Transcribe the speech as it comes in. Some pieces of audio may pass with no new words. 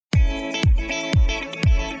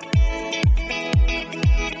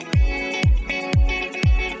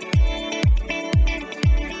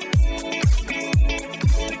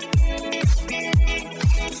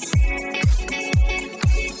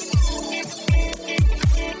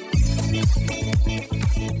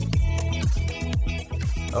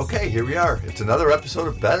Okay, here we are. It's another episode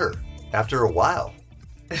of Better after a while.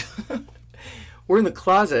 We're in the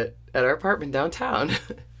closet at our apartment downtown.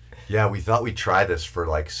 Yeah, we thought we'd try this for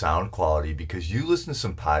like sound quality because you listen to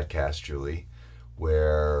some podcasts, Julie,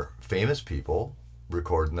 where famous people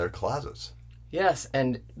record in their closets. Yes,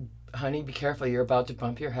 and honey, be careful. You're about to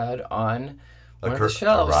bump your head on one of the A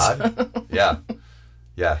shelves. rod? Yeah.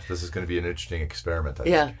 Yeah, this is going to be an interesting experiment. I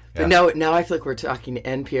think. But now I feel like we're talking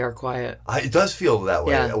NPR quiet. It does feel that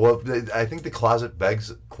way. Yeah. Well, I think the closet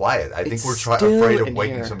begs quiet. I think It's we're still afraid of in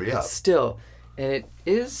waking here. somebody up. It's still, and it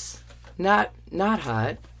is not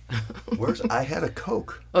hot. I had a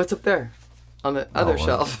Coke. Oh, it's up there on the other wow.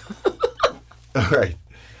 shelf. All right.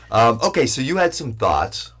 Okay, so you had some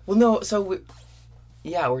thoughts. Well, no, so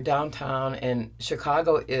we're downtown, and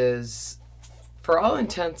Chicago is, for all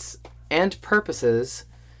intents and purposes,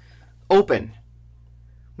 open.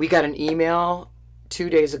 We got an email 2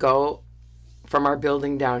 days ago from our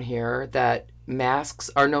building down here that masks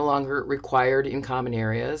are no longer required in common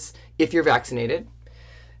areas if you're vaccinated.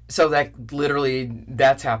 So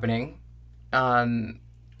that's happening,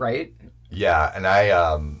 right? Yeah, and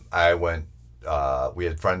I went. We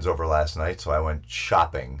had friends over last night, so I went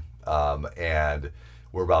shopping, and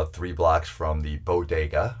we're about 3 blocks from the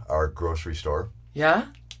Bodega, our grocery store. Yeah?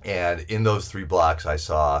 And in those 3 blocks, I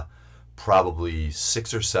saw probably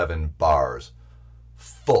 6 or 7 bars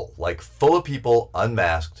full of people,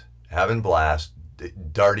 unmasked, having blast,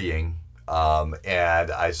 dartying,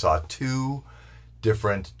 and I saw 2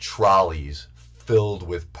 different trolleys filled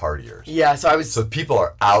with partiers. Yeah, so people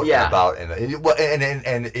are out Yeah. and about,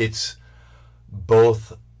 and it's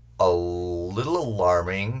both a little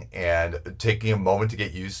alarming and taking a moment to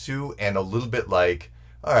get used to, and a little bit like,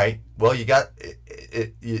 all right, well, you got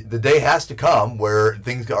it, the day has to come where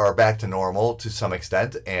things are back to normal to some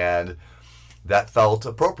extent, and that felt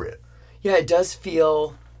appropriate. Yeah, it does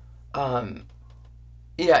feel,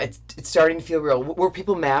 it's starting to feel real. Were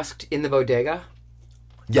people masked in the bodega?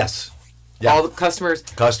 Yes. Yeah. All the customers.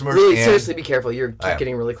 and Really, seriously, be careful. You're I am.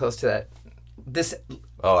 getting really close to that. This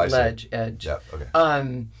I see. edge. Yeah,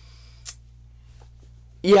 okay.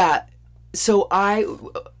 Yeah. So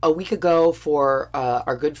a week ago for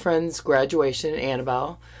our good friend's graduation,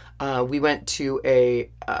 Annabelle, we went to a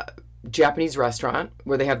Japanese restaurant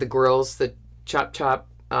where they have the grills, the chop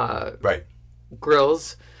Right.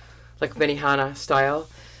 grills, like Benihana style,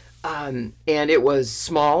 and it was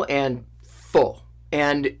small and full.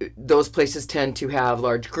 And those places tend to have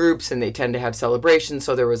large groups, and they tend to have celebrations.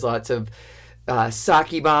 So there was lots of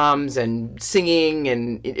sake bombs and singing,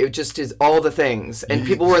 and it just is all the things. And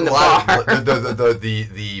people were in the bar.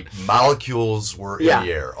 The molecules were in Yeah.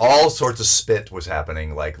 the air. All sorts of spit was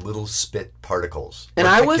happening, like little spit particles. And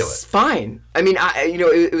I was Particulate. fine. I mean,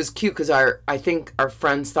 it was cute because I think our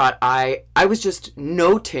friends thought I was just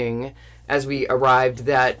noting as we arrived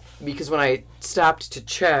that, because when I stopped to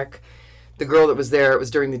check, the girl that was there, it was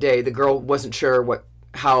during the day, the girl wasn't sure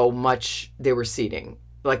how much they were seating,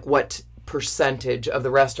 like what percentage of the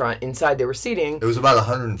restaurant inside they were seating. It was about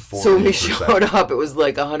 140%. So when we showed up, it was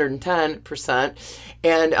like 110%.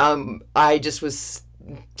 And I just was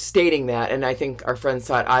stating that, and I think our friends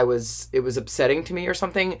thought it was upsetting to me or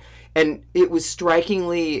something. And I was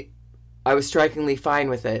strikingly fine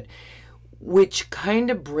with it, which kind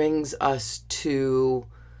of brings us to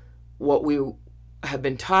what we have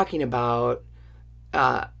been talking about.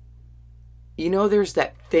 There's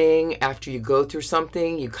that thing after you go through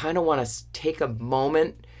something, you kind of want to take a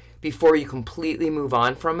moment before you completely move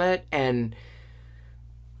on from it and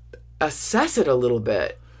assess it a little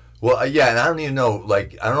bit. Well, yeah, and I don't even know, I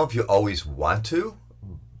don't know if you always want to,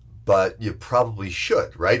 but you probably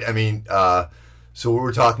should, right? I mean, so we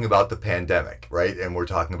were talking about the pandemic, right? And we're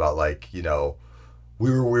talking about,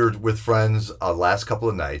 we were with friends last couple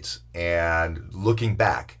of nights and looking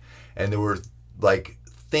back, and there were,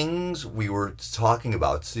 things we were talking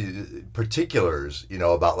about, particulars,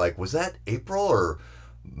 about, was that April or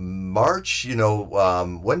March?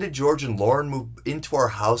 When did George and Lauren move into our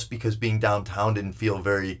house because being downtown didn't feel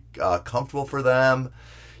very comfortable for them?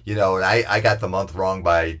 And I got the month wrong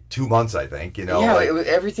by 2 months, I think.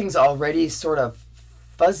 Everything's already sort of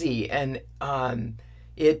fuzzy, and and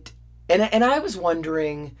I was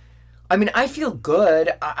wondering. I mean, I feel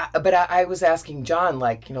good, but I was asking John,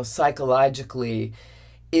 psychologically,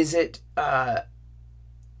 is it?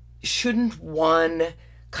 Shouldn't one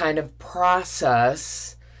kind of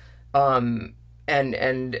process, and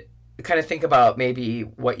kind of think about maybe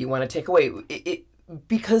what you want to take away?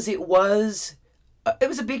 Because it was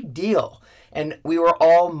a big deal, and we were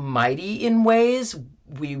all mighty in ways.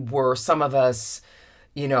 Some of us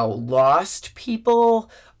lost people.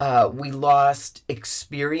 We lost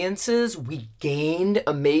experiences. We gained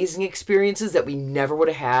amazing experiences that we never would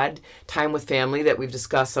have had. Time with family that we've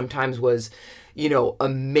discussed sometimes was,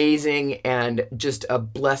 amazing and just a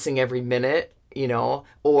blessing every minute,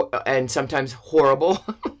 and sometimes horrible.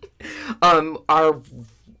 Our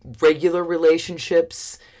regular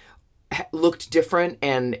relationships looked different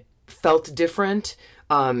and felt different.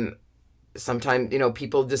 Sometimes,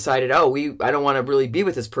 people decided, I don't want to really be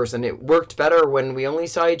with this person. It worked better when we only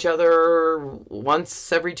saw each other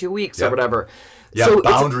once every 2 weeks or whatever. Yeah, so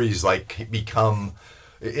boundaries become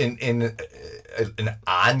in an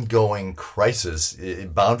ongoing crisis.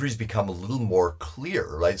 Boundaries become a little more clear,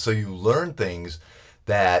 right? So you learn things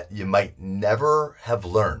that you might never have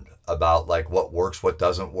learned about, like what works, what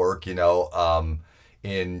doesn't work,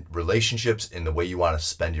 in relationships, in the way you want to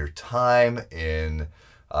spend your time, in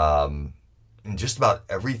just about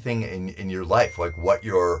everything in your life, like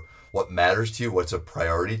what matters to you, what's a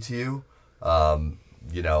priority to you. I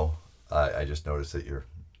just noticed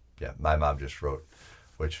that my mom just wrote,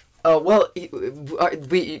 which. Oh, well,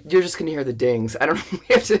 you're just going to hear the dings. I don't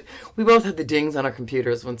know. We both have the dings on our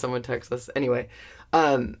computers when someone texts us. Anyway,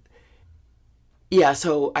 so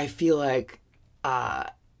I feel like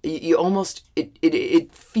you almost,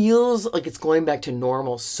 it feels like it's going back to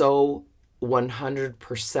normal so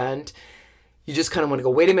 100%. You just kind of want to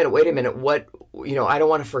go, wait a minute, what, I don't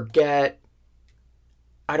want to forget.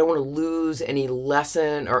 I don't want to lose any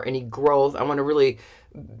lesson or any growth. I want to really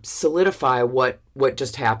solidify what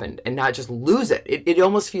just happened and not just lose it. It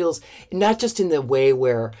almost feels, not just in the way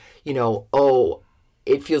where,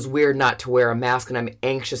 it feels weird not to wear a mask and I'm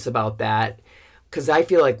anxious about that, because I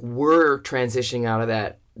feel like we're transitioning out of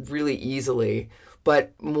that really easily,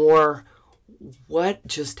 but more what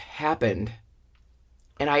just happened.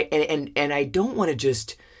 And I don't want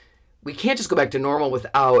to we can't just go back to normal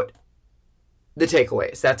without the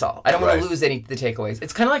takeaways. That's all. I don't want to lose any of the takeaways.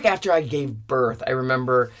 It's kind of like after I gave birth. I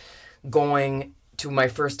remember going to my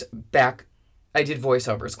first I did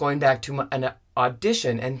voiceovers, going back to an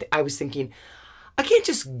audition, and I was thinking, I can't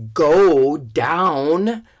just go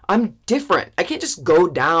down. I'm different. I can't just go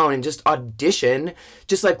down and just audition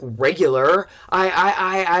just like regular.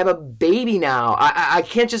 I'm a baby now. I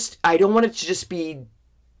can't just, I don't want it to just be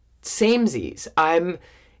samesies. I'm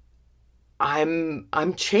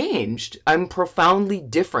changed. I'm profoundly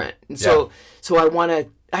different. And so I want to,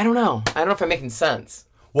 I don't know if I'm making sense.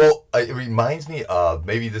 Well, it reminds me of,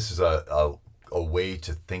 maybe this is a way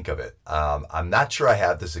to think of it. I'm not sure I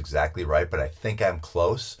have this exactly right, but I think I'm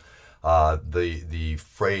close. The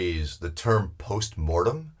phrase, the term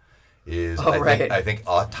post-mortem is, I think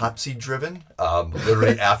autopsy driven,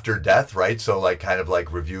 literally after death, right? So like kind of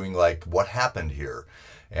like reviewing like what happened here.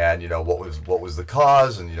 And what was the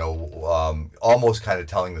cause, and almost kind of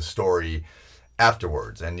telling the story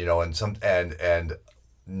afterwards, and and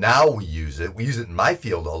now we use it in my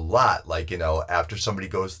field a lot, like after somebody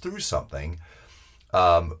goes through something.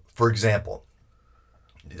 For example,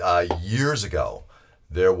 years ago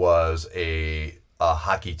there was a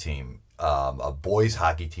hockey team, a boys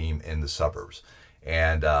hockey team in the suburbs,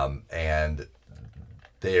 and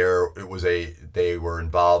they were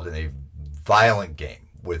involved in a violent game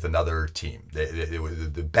with another team. It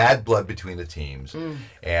was the bad blood between the teams,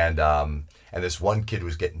 and this one kid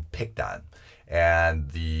was getting picked on,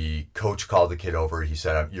 and the coach called the kid over. He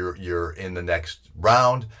said, "You're in the next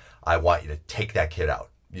round. I want you to take that kid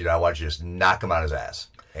out. I want you to just knock him on his ass."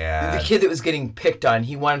 And the kid that was getting picked on,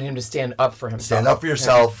 he wanted him to stand up for himself. Stand up for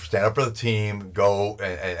yourself. Stand up for the team. Go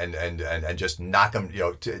and just knock him.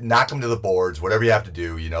 Knock him to the boards. Whatever you have to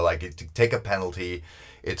do. Take a penalty.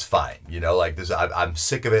 It's fine. Like this. I'm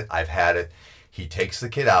sick of it. I've had it. He takes the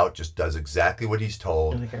kid out. Just does exactly what he's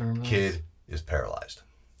told. Kid is paralyzed,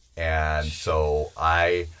 and so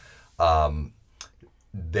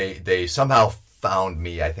they somehow found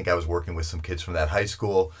me. I think I was working with some kids from that high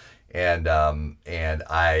school, and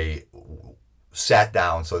I sat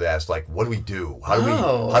down. So they asked, like, what do we do? How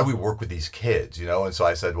do we work with these kids? And so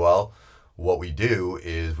I said, well, what we do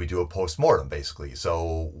is we do a postmortem, basically.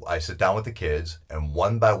 So I sit down with the kids, and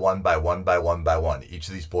one by one, each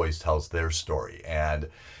of these boys tells their story, and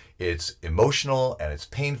it's emotional and it's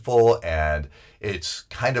painful and it's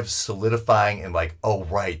kind of solidifying and like, oh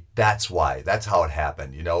right, that's how it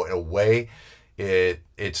happened. In a way,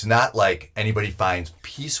 it's not like anybody finds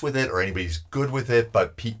peace with it or anybody's good with it,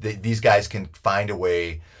 but these guys can find a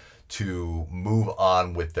way to move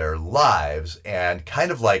on with their lives and kind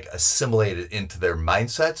of like assimilate it into their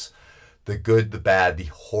mindsets, the good, the bad, the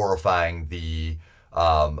horrifying, the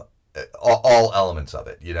all elements of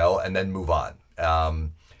it, and then move on.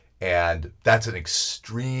 And that's an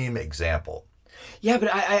extreme example. Yeah,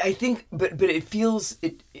 but I think, but it feels,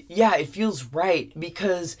 it feels right,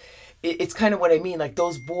 because it's kind of what I mean. Like,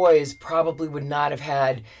 those boys probably would not have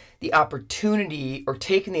had the opportunity or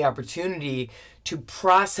taken the opportunity to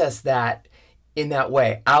process that in that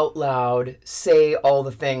way, out loud, say all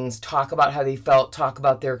the things, talk about how they felt, talk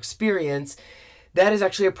about their experience. That is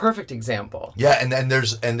actually a perfect example. Yeah, and then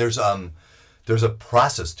there's a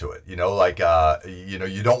process to it, you know, like,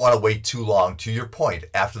 you don't want to wait too long, to your point,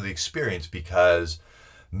 after the experience, because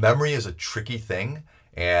memory is a tricky thing,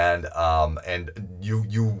 and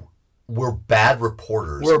we're bad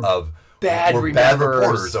reporters of bad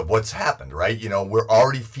reporters of what's happened, right? You know, we're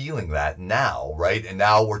already feeling that now, right? And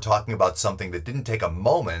now we're talking about something that didn't take a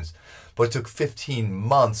moment, but took 15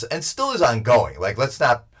 months and still is ongoing. Like,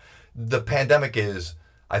 the pandemic is,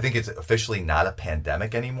 I think it's officially not a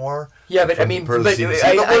pandemic anymore. Yeah, but I mean, we're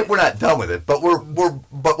not done with it, but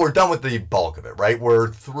we're done with the bulk of it, right? We're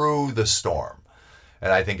through the storm,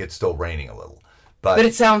 and I think it's still raining a little. But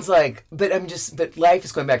it sounds like, but life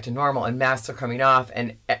is going back to normal, and masks are coming off,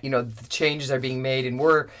 and the changes are being made, and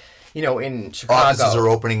we're, in Chicago, offices are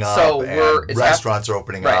opening up, so and restaurants are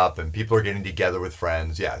opening up, and people are getting together with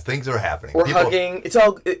friends. Yeah, things are happening. We're hugging.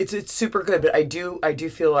 It's super good, but I do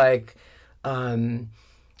feel like,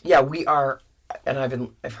 we are, and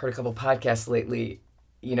I've heard a couple podcasts lately.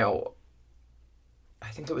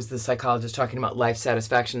 I think it was the psychologist talking about life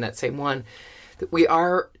satisfaction. That same one, that we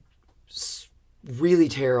are really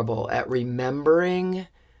terrible at remembering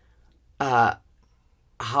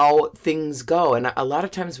how things go, and a lot of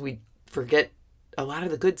times we forget a lot of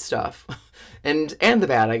the good stuff and the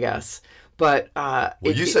bad, I guess. But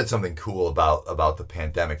you said something cool about the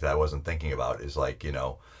pandemic that I wasn't thinking about, is like,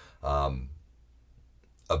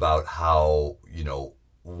 about how,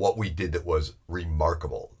 what we did that was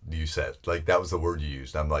remarkable. You said, like, that was the word you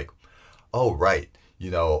used. I'm like, oh, right.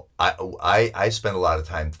 I spent a lot of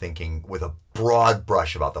time thinking with a broad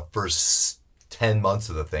brush about the first 10 months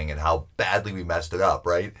of the thing and how badly we messed it up,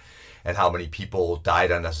 right? And how many people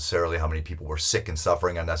died unnecessarily, how many people were sick and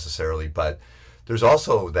suffering unnecessarily. But there's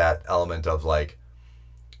also that element of, like,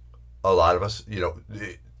 a lot of us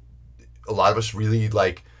really,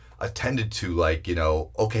 like, attended to, like,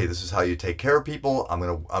 okay, this is how you take care of people. I'm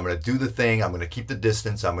gonna do the thing. I'm gonna keep the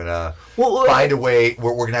distance. I'm gonna find a way.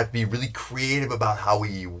 We're gonna have to be really creative about how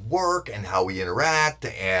we work and how we interact.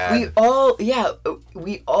 And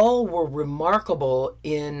we all were remarkable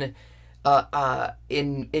in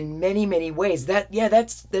many, many ways. That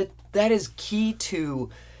is key to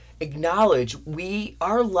acknowledge.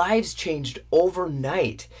 Our lives changed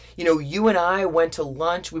overnight. You and I went to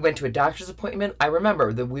lunch. We went to a doctor's appointment. I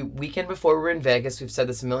remember the weekend before, we were in Vegas. We've said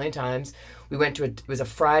this a million times. It was a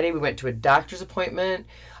Friday. We went to a doctor's appointment,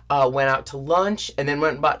 went out to lunch, and then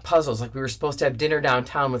went and bought puzzles. Like, we were supposed to have dinner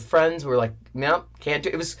downtown with friends. We were like, nope, can't do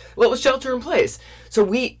it. It was shelter in place. So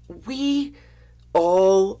we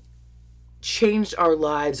all changed our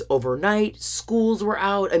lives overnight. Schools were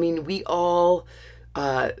out. I mean, we all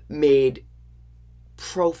made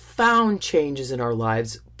profound changes in our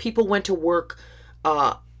lives. People went to work,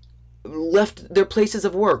 left their places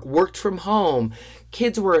of work, worked from home.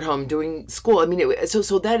 Kids were at home doing school. I mean,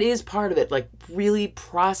 so that is part of it, like, really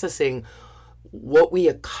processing what we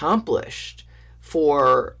accomplished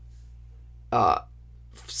for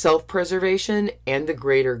self-preservation and the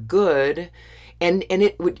greater good. And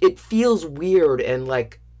it feels weird, and,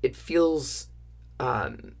 like, it feels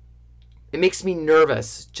it makes me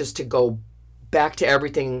nervous just to go back to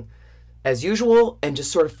everything as usual and just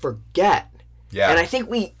sort of forget. Yeah. And I think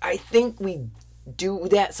we do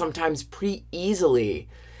that sometimes pretty easily.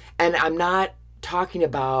 And I'm not talking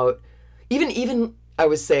about even I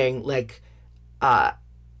was saying, like, how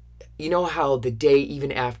the day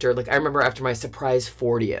even after, like, I remember after my surprise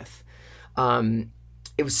 40th,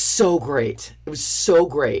 it was so great. It was so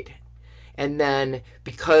great. And then,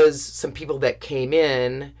 because some people that came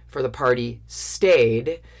in for the party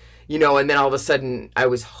stayed, and then all of a sudden I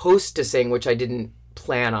was hostessing, which I didn't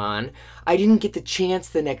plan on. I didn't get the chance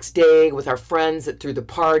the next day with our friends that threw the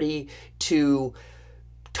party to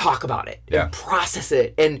talk about it and process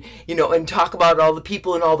it and, and talk about all the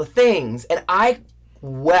people and all the things. And I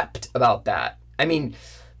wept about that. I mean,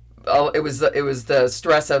 it was the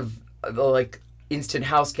stress of the, like, instant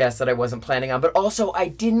house guests that I wasn't planning on, but also I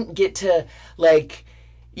didn't get to, like,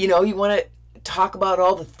 you want to talk about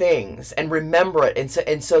all the things and remember it,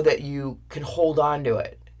 and so that you can hold on to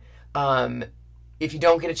it. If you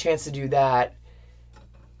don't get a chance to do that,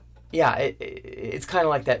 it's kind of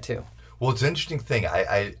like that too. Well, it's an interesting thing.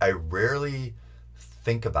 I rarely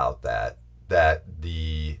think about that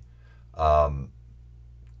the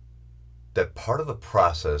that part of the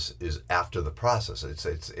process is after the process.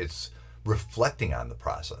 It's reflecting on the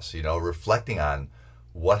process, reflecting on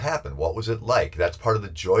what happened, what was it like. That's part of the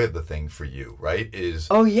joy of the thing for you, right? Is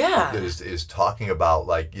talking about,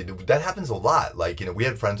 like, that happens a lot. Like, we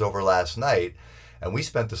had friends over last night, and we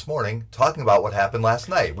spent this morning talking about what happened last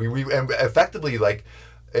night. We and effectively, like,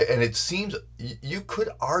 and it seems you could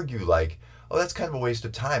argue like, oh, that's kind of a waste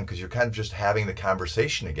of time because you're kind of just having the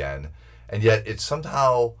conversation again, and yet it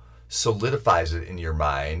somehow solidifies it in your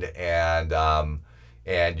mind, and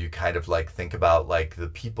you kind of like think about like the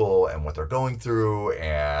people and what they're going through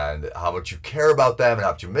and how much you care about them and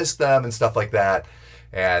how much you miss them and stuff like that.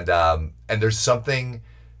 And there's something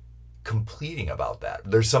completing about that.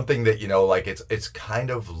 There's something that, like it's kind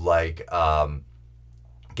of like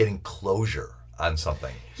getting closure on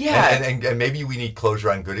something. Yeah. And maybe we need closure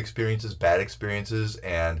on good experiences, bad experiences,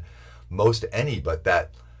 and most any, but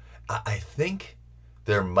that I think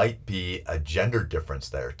there might be a gender difference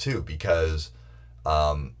there too, because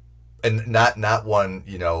and not one,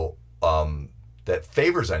 that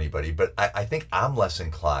favors anybody, but I think I'm less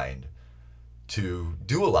inclined to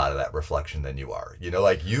do a lot of that reflection than you are.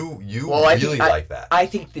 Like you really like that. I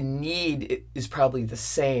think the need is probably the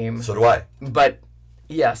same. So do I. But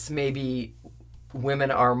yes, maybe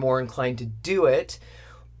women are more inclined to do it,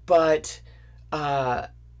 but oh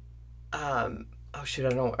shoot, I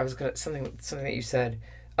don't know. I was gonna something that you said.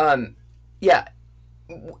 Yeah.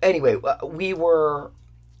 Anyway, we were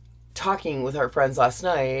talking with our friends last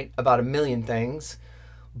night about a million things,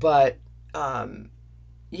 but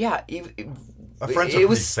yeah, our friends are pretty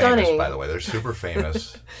famous, by the way. They're super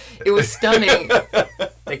famous. It was stunning.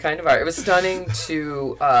 They kind of are. It was stunning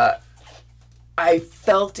to. I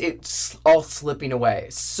felt it all slipping away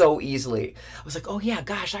so easily. I was like, oh yeah,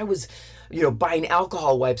 gosh, I was, buying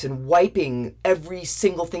alcohol wipes and wiping every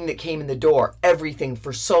single thing that came in the door, everything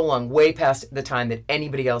for so long, way past the time that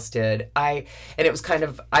anybody else did. And it was kind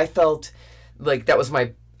of, I felt like that was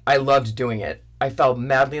I loved doing it. I fell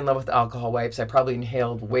madly in love with alcohol wipes. I probably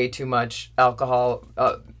inhaled way too much alcohol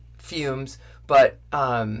fumes, but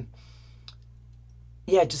yeah,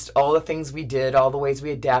 just all the things we did, all the ways we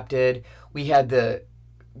adapted. We had the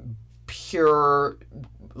pure,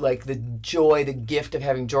 like the joy, the gift of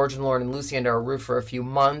having George and Lauren and Lucy under our roof for a few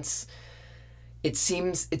months. It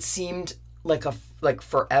seemed like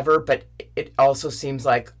forever, but it also seems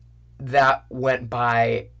like that went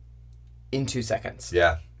by in 2 seconds.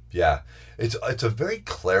 Yeah. It's a very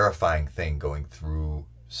clarifying thing going through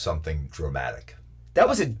something dramatic. That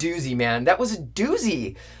was a doozy, man. That was a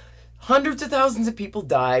doozy. Hundreds of thousands of people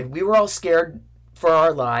died. We were all scared for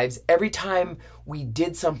our lives. Every time we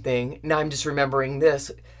did something, now I'm just remembering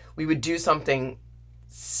this, we would do something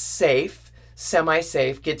safe,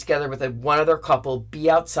 semi-safe, get together with one other couple, be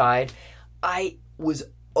outside. I was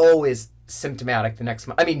always symptomatic the next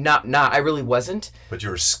month. I mean, I really wasn't. But you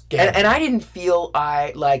were scared. And I didn't feel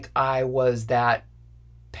I was that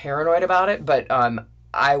paranoid about it, but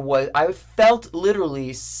I felt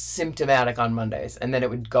literally symptomatic on Mondays, and then it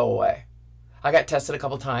would go away. I got tested a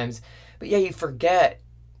couple times, but yeah, you forget.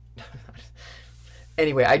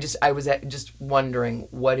 Anyway, I was just wondering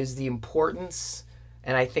what is the importance,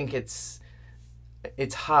 and I think it's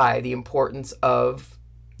high, the importance of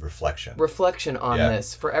reflection on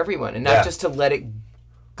this for everyone, and not just to let it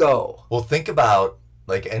go. Well, think about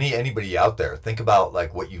like anybody out there. Think about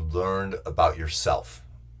like what you learned about yourself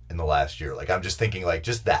in the last year. Like I'm just thinking like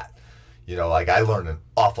just that. Like I learned an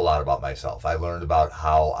awful lot about myself. I learned about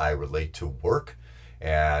how I relate to work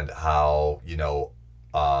and how,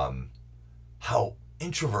 how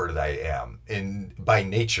introverted I am by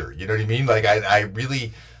nature. You know what I mean? Like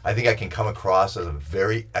I think I can come across as a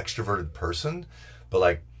very extroverted person, but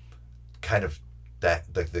like kind of that,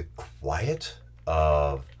 like the quiet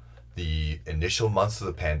of the initial months of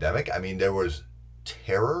the pandemic. I mean, there was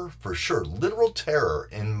terror for sure, literal terror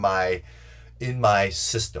in my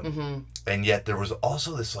system. Mm-hmm. And yet there was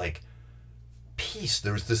also this like peace.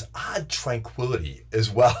 There was this odd tranquility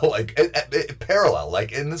as well, like parallel,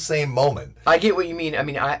 like in the same moment. I get what you mean. I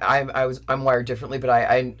mean, I'm wired differently, but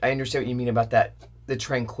I understand what you mean about that, the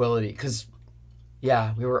tranquility, because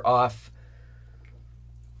yeah, we were not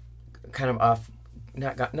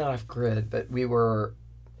off grid, but we were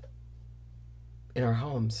in our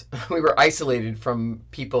homes. We were isolated from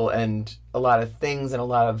people and a lot of things and a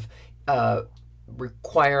lot of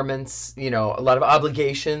requirements, a lot of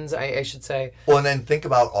obligations, I should say. Well, and then think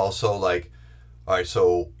about also like, all right,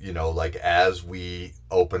 so, like as we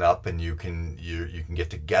open up and you can get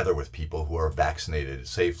together with people who are vaccinated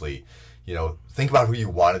safely, think about who you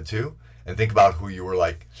wanted to and think about who you were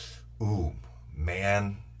like, ooh,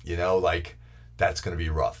 man, like that's going to be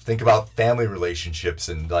rough. Think about family relationships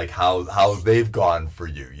and like how they've gone for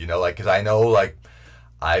you, you know, like, because I know like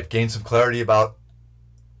I've gained some clarity about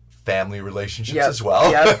family relationships as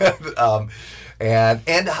well. Yep.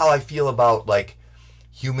 And how I feel about like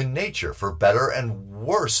human nature, for better and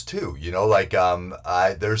worse too, you know, like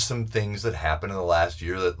there's some things that happened in the last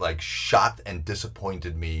year that like shocked and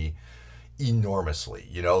disappointed me enormously,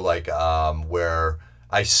 you know, like where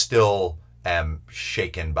I still am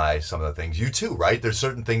shaken by some of the things. You too, right? There's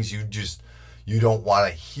certain things you don't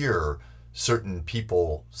want to hear certain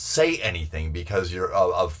people say anything because you're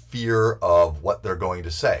of fear of what they're going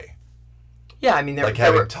to say. Yeah, I mean, like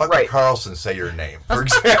having Tucker Carlson say your name, for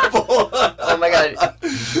example. Oh my God.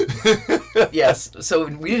 Yes. So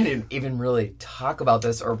we didn't even really talk about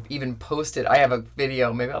this or even post it. I have a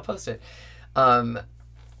video. Maybe I'll post it.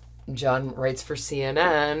 John writes for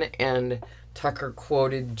CNN, and Tucker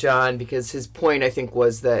quoted John because his point, I think,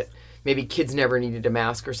 was that maybe kids never needed a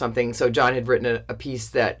mask or something. So John had written a piece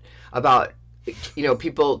that about, you know,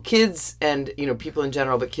 kids and, you know, people in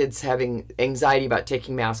general, but kids having anxiety about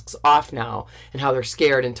taking masks off now and how they're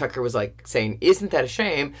scared. And Tucker was like saying, isn't that a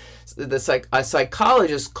shame? A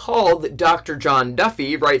psychologist called Dr. John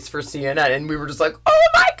Duffy writes for CNN, and we were just like, oh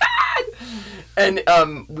my God!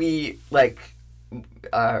 And we like,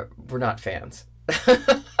 we're not fans.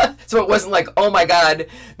 So it wasn't like, oh my God,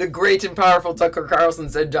 the great and powerful Tucker Carlson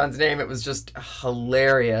said John's name. It was just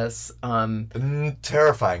hilarious.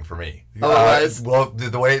 Terrifying for me. Oh, it was? Well,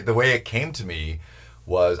 the way it came to me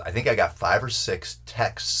was, I think I got 5 or 6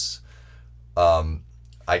 texts.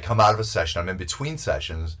 I come out of a session, I'm in between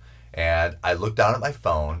sessions, and I look down at my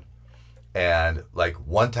phone, and like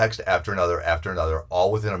one text after another,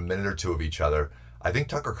 all within a minute or two of each other. I think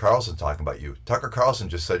Tucker Carlson talking about you. Tucker Carlson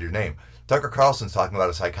just said your name. Tucker Carlson's talking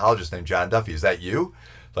about a psychologist named John Duffy. Is that you?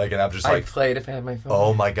 Like, and I'm just like, I'd play it if I had my phone.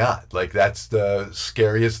 Oh my God. Like, that's the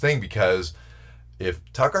scariest thing, because if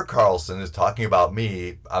Tucker Carlson is talking about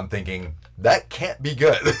me, I'm thinking, that can't be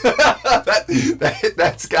good.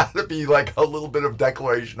 That's got to be like a little bit of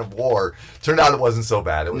declaration of war. Turned out it wasn't so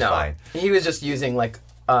bad. It was fine. He was just using like...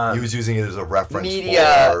 he was using it as a reference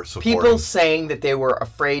media, for people saying that they were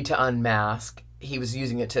afraid to unmask. He was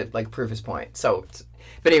using it to like prove his point. So,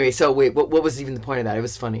 but anyway, so wait, what was even the point of that? It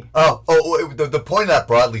was funny. The point of that,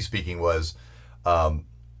 broadly speaking, was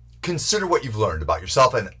consider what you've learned about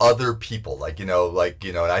yourself and other people. Like, you know,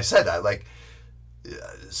 and I said that, like,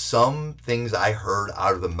 some things I heard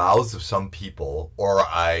out of the mouths of some people, or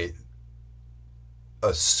I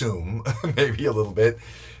assume maybe a little bit,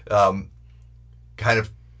 kind of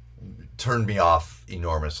turned me off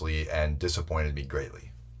enormously and disappointed me greatly.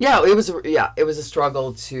 Yeah, it was a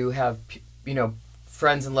struggle to have, you know,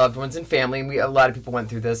 friends and loved ones and family. And a lot of people went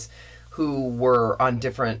through this who were on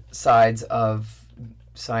different sides of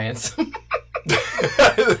science.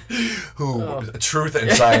 Truth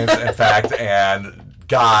and science and fact and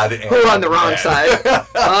God. And, who are on the wrong side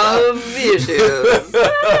of the issues.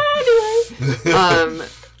 Anyway.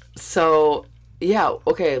 So, yeah,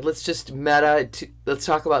 okay, let's just let's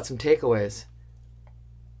talk about some takeaways.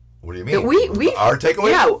 What do you mean? Our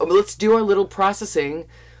takeaways? Yeah, let's do our little processing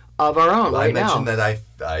of our own right now. I mentioned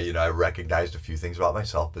that I recognized a few things about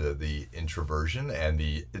myself, the introversion and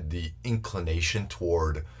the inclination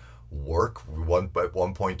toward work. At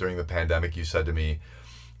one point during the pandemic, you said to me,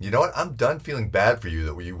 you know what, I'm done feeling bad for you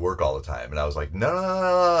that you work all the time. And I was like,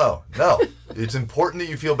 no. It's important that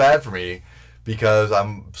you feel bad for me because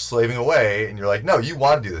I'm slaving away. And you're like, no, you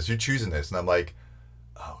want to do this. You're choosing this. And I'm like,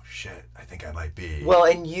 oh, shit, I think I might be. Well,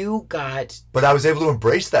 and you got... But I was able to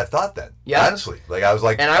embrace that thought then. Yeah. Honestly. Like, I was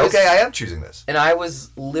like, I am choosing this. And I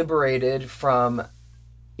was liberated from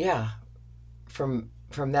that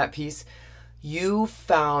piece. You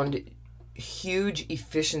found huge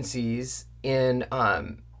efficiencies in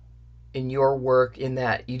your work in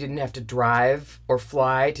that you didn't have to drive or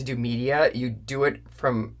fly to do media. You do it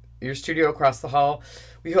from your studio across the hall.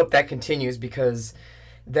 We hope that continues because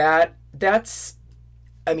that's...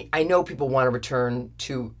 I mean, I know people want to return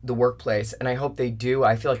to the workplace, and I hope they do.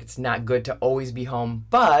 I feel like it's not good to always be home.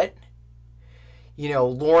 But, you know,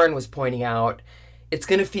 Lauren was pointing out, it's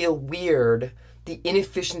going to feel weird. The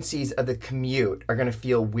inefficiencies of the commute are going to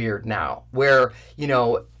feel weird now. Where, you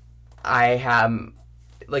know, I have,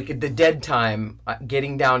 like, the dead time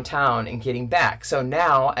getting downtown and getting back. So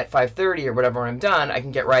now at 5:30 or whatever when I'm done, I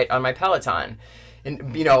can get right on my Peloton.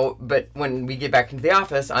 And, you know, but when we get back into the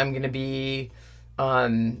office, I'm going to be...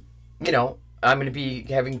 you know, I'm going to be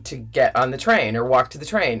having to get on the train or walk to the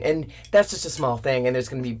train. And that's just a small thing. And there's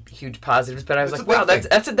going to be huge positives. But I was like, wow,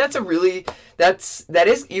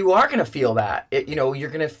 you are going to feel that. You know,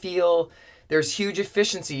 you're going to feel there's huge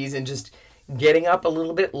efficiencies in just getting up a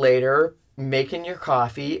little bit later, making your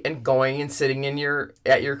coffee, and going and sitting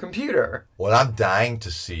at your computer. Well, I'm dying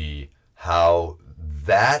to see how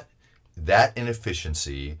that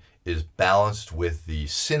inefficiency is balanced with the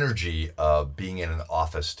synergy of being in an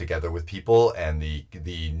office together with people and the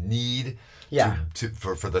need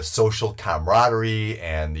for the social camaraderie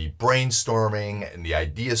and the brainstorming and the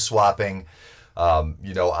idea swapping.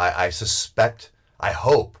 I suspect, I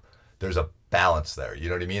hope there's a balance there. You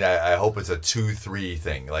know what I mean? I hope it's a 2-3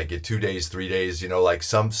 thing, like 2 days, 3 days, like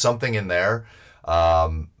something in there.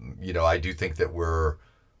 I do think that we're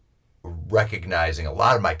recognizing, a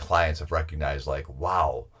lot of my clients have recognized, like,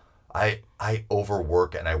 wow, I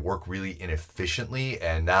overwork and I work really inefficiently,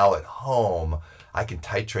 and now at home I can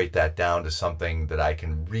titrate that down to something that I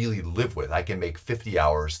can really live with. I can make 50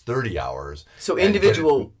 hours, 30 hours. So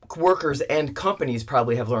individual workers and companies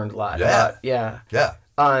probably have learned a lot. Yeah.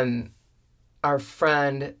 Our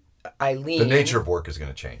friend Eileen. The nature of work is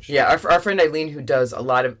going to change. Yeah, our friend Eileen, who does a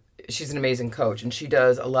lot of, she's an amazing coach, and she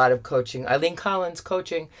does a lot of coaching. Eileen Collins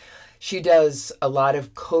Coaching. She does a lot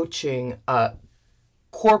of coaching.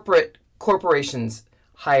 Corporations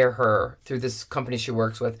hire her through this company she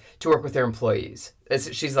works with to work with their employees.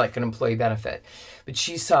 She's like an employee benefit. But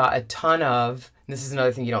she saw a ton of, and this is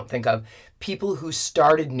another thing you don't think of, people who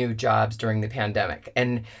started new jobs during the pandemic,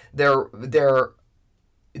 and they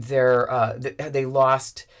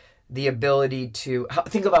lost the ability to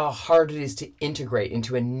think about how hard it is to integrate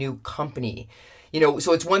into a new company.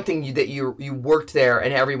 So it's one thing that you worked there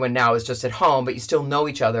and everyone now is just at home, but you still know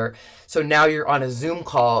each other. So now you're on a Zoom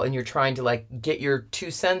call and you're trying to get your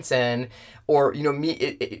 2 cents in, or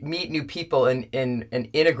meet new people and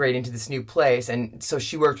integrate into this new place. And so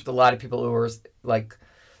she worked with a lot of people who were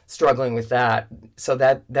struggling with that. So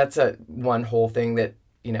that's one whole thing that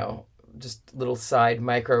just little side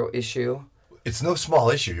micro issue. It's no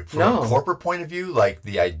small issue. From a corporate point of view,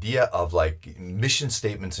 the idea of mission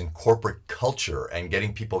statements and corporate culture and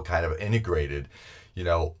getting people kind of integrated.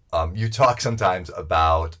 You talk sometimes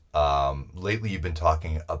about, lately you've been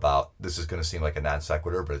talking about, this is going to seem like a non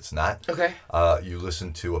sequitur, but it's not. Okay. You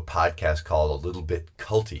listen to a podcast called A Little Bit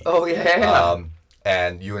Culty. Oh, yeah.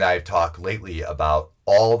 And you and I have talked lately about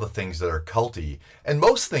all the things that are culty, and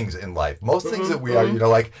most things in life, things that we are,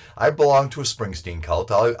 I belong to a Springsteen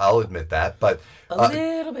cult, I'll admit that, but a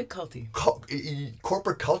little bit culty.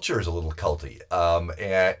 Corporate culture is a little culty,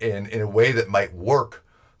 and in a way that might work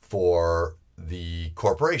for the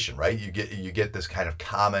corporation, right? You get this kind of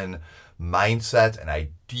common mindset and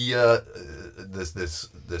idea,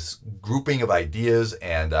 this grouping of ideas,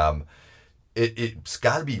 and it's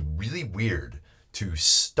got to be really weird to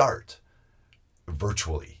start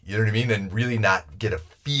virtually, you know what I mean, and really not get a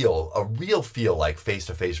real feel like face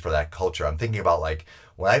to face for that culture. I'm thinking about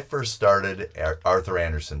when I first started at Arthur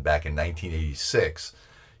Andersen back in 1986.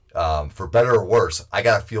 For better or worse, I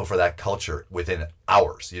got a feel for that culture within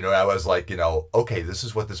hours. I was like, okay, this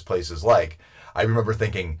is what this place is like. I remember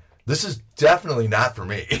thinking, this is definitely not for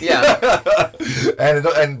me. Yeah.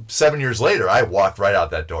 and 7 years later, I walked right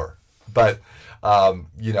out that door. But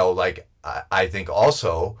I think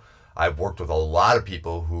also I've worked with a lot of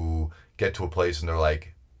people who get to a place and they're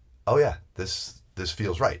like, oh yeah, this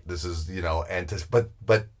feels right. This is,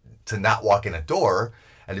 but to not walk in a door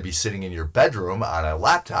and to be sitting in your bedroom on a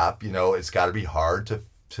laptop, it's got to be hard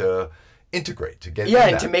to integrate, to get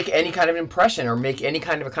and to make any kind of impression or make any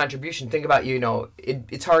kind of a contribution. Think about,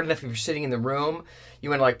 it's hard enough if you're sitting in the room, you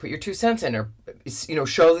want to put your 2 cents in, or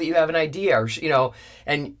show that you have an idea, or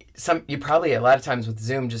and you probably a lot of times with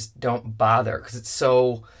Zoom just don't bother because it's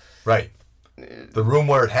so right. The room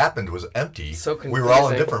where it happened was empty. So confusing. We were all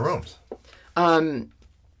in different rooms.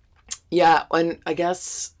 Yeah, and I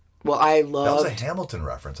guess I loved... That was a Hamilton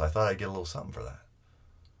reference. I thought I'd get a little something for that.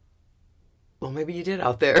 Well, maybe you did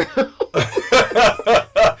out there. For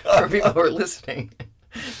people who are listening.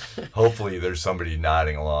 Hopefully there's somebody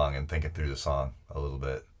nodding along and thinking through the song a little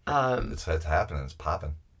bit. It's happening. It's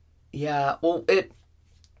popping. Yeah. Well,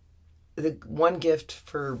 the one gift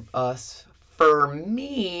for us,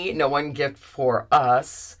 one gift for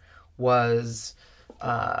us was,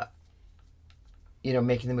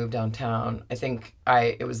 making the move downtown. I think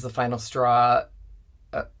it was the final straw,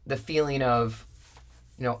 the feeling of,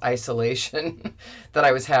 isolation that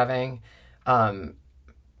I was having, and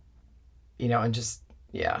just,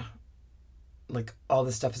 all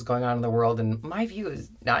this stuff is going on in the world and my view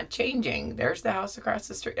is not changing. There's the house across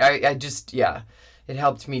the street. It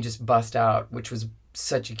helped me just bust out, which was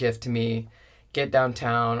such a gift to me. Get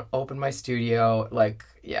downtown, open my studio, Well,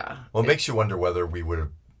 it makes you wonder whether we would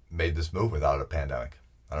have made this move without a pandemic.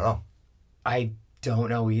 I don't know. I don't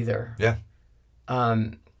know either. Yeah.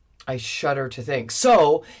 I shudder to think.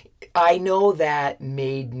 So I know that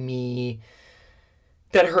hurried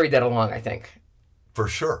that along, I think. For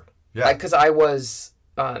sure. Yeah. Because I was,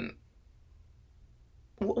 we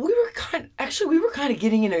were kind of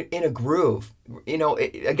getting in a groove.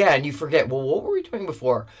 Again, you forget, well, what were we doing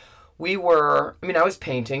before? I was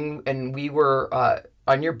painting, and we were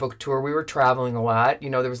on your book tour. We were traveling a lot.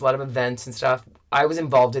 There was a lot of events and stuff. I was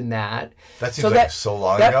involved in that. That seems so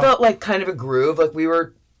long ago. That felt like kind of a groove. Like we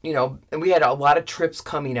were, and we had a lot of trips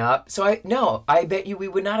coming up. So I bet you we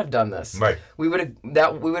would not have done this. Right. We would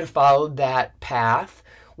have followed that path,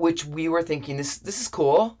 which we were thinking this is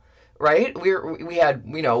cool, right? We had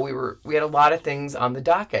a lot of things on the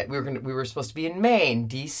docket. We were supposed to be in Maine,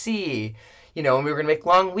 DC, and we were gonna make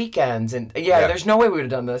long weekends, and there's no way we would have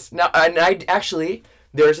done this. Now, and I actually,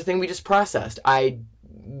 there's a thing we just processed.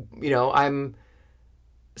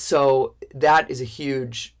 So that is a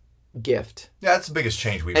huge gift. Yeah, that's the biggest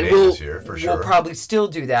change we've made this year, for sure. We'll probably still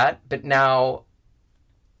do that, but now,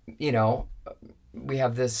 we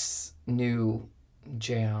have this new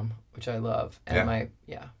jam, which I love, and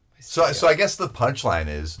So I guess the punchline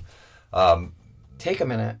is, take a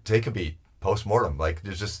minute, take a beat, postmortem, like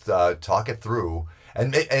just talk it through,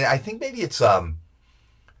 and I think maybe it's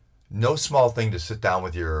no small thing to sit down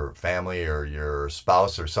with your family or your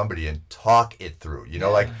spouse or somebody and talk it through,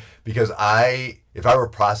 because if I were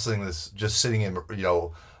processing this just sitting in,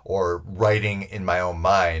 or writing in my own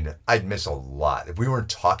mind, I'd miss a lot. If we weren't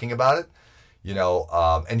talking about it,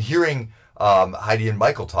 and hearing Heidi and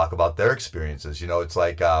Michael talk about their experiences, it's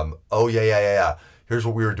like, oh yeah. Here's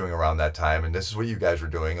what we were doing around that time, and this is what you guys were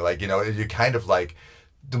doing. Like, you kind of like,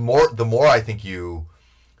 the more I think you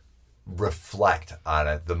reflect on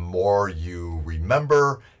it, the more you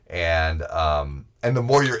remember, and the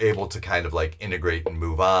more you're able to kind of like integrate and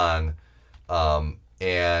move on.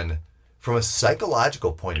 And from a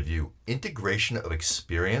psychological point of view, integration of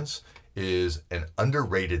experience is an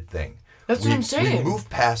underrated thing. That's what I'm saying. We move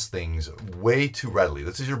past things way too readily.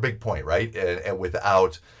 This is your big point, right? And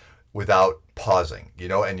without pausing,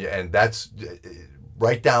 and that's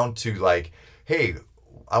right down to like, hey,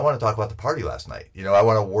 I want to talk about the party last night. I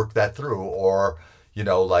want to work that through, or,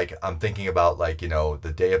 like I'm thinking about like,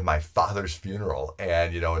 the day of my father's funeral,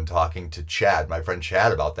 and, and talking to Chad, my friend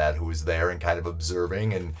Chad, about that, who was there and kind of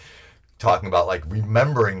observing and talking about like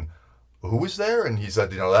remembering who was there. And he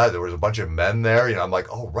said, that there was a bunch of men there. I'm like,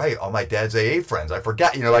 oh, right. All my dad's AA friends. I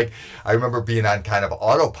forgot, like I remember being on kind of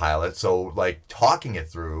autopilot. So like talking it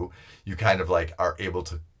through, you kind of like are able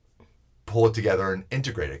to pull it together and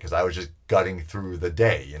integrate it, because I was just gutting through the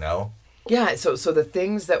day, Yeah. So the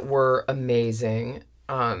things that were amazing,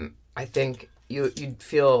 I think I'd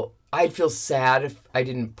feel sad if I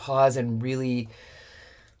didn't pause and really,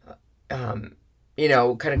 kind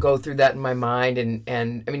of go through that in my mind,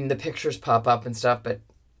 and I mean, the pictures pop up and stuff, but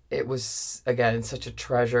it was, again, such a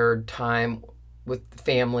treasured time with the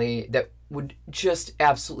family that would just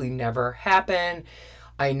absolutely never happen.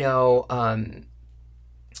 I know, I'm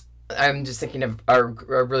just thinking of our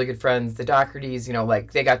really good friends, the Dohertys,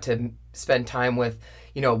 like they got to spend time with,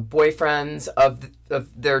 boyfriends of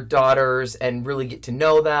their daughters and really get to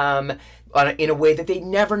know them in a way that they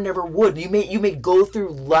never would. You may go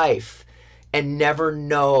through life and never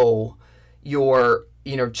know your,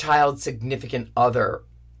 child's significant other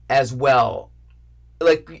as well.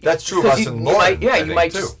 Like, that's true of us and Lauren. You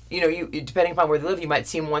might just, you depending upon where they live, you might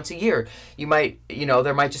see them once a year. You might,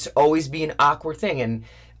 there might just always be an awkward thing.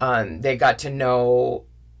 And they got to know,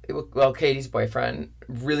 well, Katie's boyfriend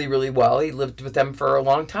really, really well. He lived with them for a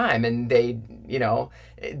long time, and they,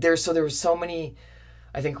 there were so many,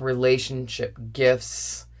 I think, relationship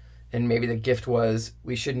gifts. And maybe the gift was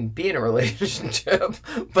we shouldn't be in a relationship,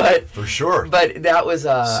 but for sure. But that was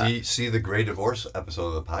see the Great Divorce episode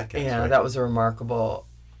of the podcast. Yeah, right? That was a remarkable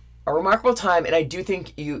time, and I do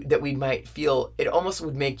think that we might feel it almost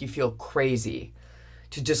would make you feel crazy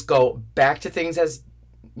to just go back to things as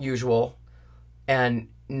usual and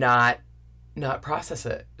not process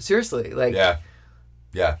it seriously. Like yeah.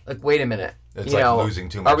 Like, wait a minute, it's like losing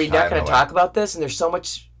too much time. Are we not going to talk about this? And there's so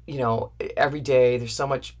much, every day there's so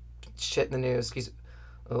much shit in the news.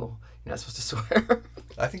 Oh, you're not supposed to swear.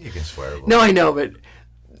 I think you can swear. No, I know, but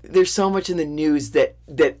there's so much in the news that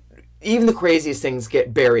even the craziest things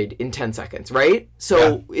get buried in 10 seconds, right?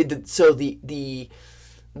 So, the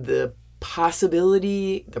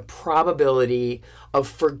possibility, the probability of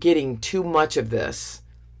forgetting too much of this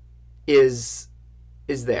is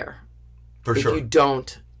there. For sure. If you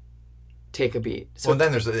don't take a beat. So, well,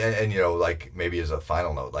 then there's, and like maybe as a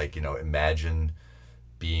final note, like, imagine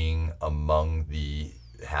being among the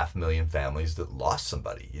 500,000 families that lost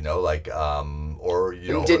somebody, like, or,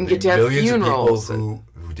 didn't get to have millions funerals. of people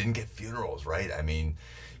who didn't get funerals, right? I mean,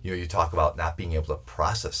 you talk about not being able to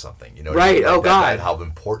process something, Right, God. how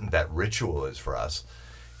important that ritual is for us.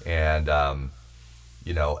 And, and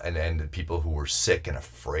people who were sick and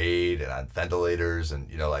afraid and on ventilators and,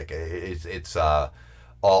 it's all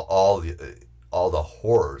the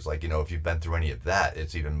horrors, if you've been through any of that,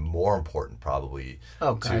 it's even more important probably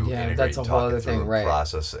Oh God, to yeah, integrate that's a and whole talk other it through thing, and right?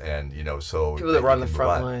 process, and so People that you run the can move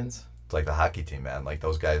front on. lines. It's like the hockey team, man. Like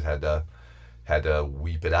those guys had to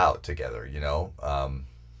weep it out together,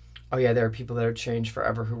 Oh yeah, there are people that are changed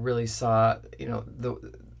forever who really saw,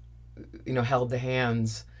 held the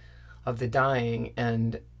hands of the dying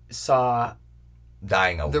and saw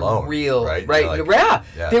dying alone, the real, right? right?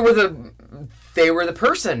 Yeah. They were the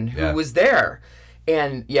person who was there,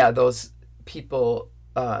 and those people,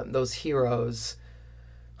 those heroes,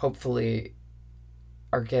 hopefully,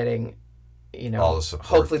 are getting, all the support.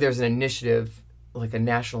 Hopefully, there's an initiative, like a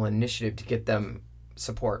national initiative, to get them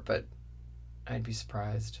support, but I'd be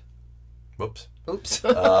surprised. Whoops. Oops.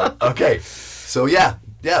 Okay, so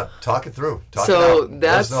talk it through. Talk it so out. Let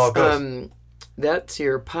us know how it goes. That's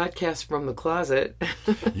your podcast from the closet.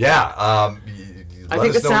 Yeah. I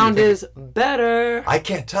think the sound is better. I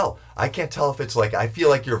can't tell if it's like, I feel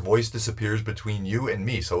like your voice disappears between you and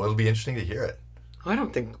me, so it'll be interesting to hear it. I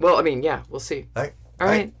don't think. Well, I mean, yeah, we'll see. All right. All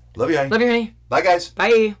right. Love you, honey. Love you, honey. Bye, guys.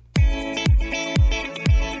 Bye.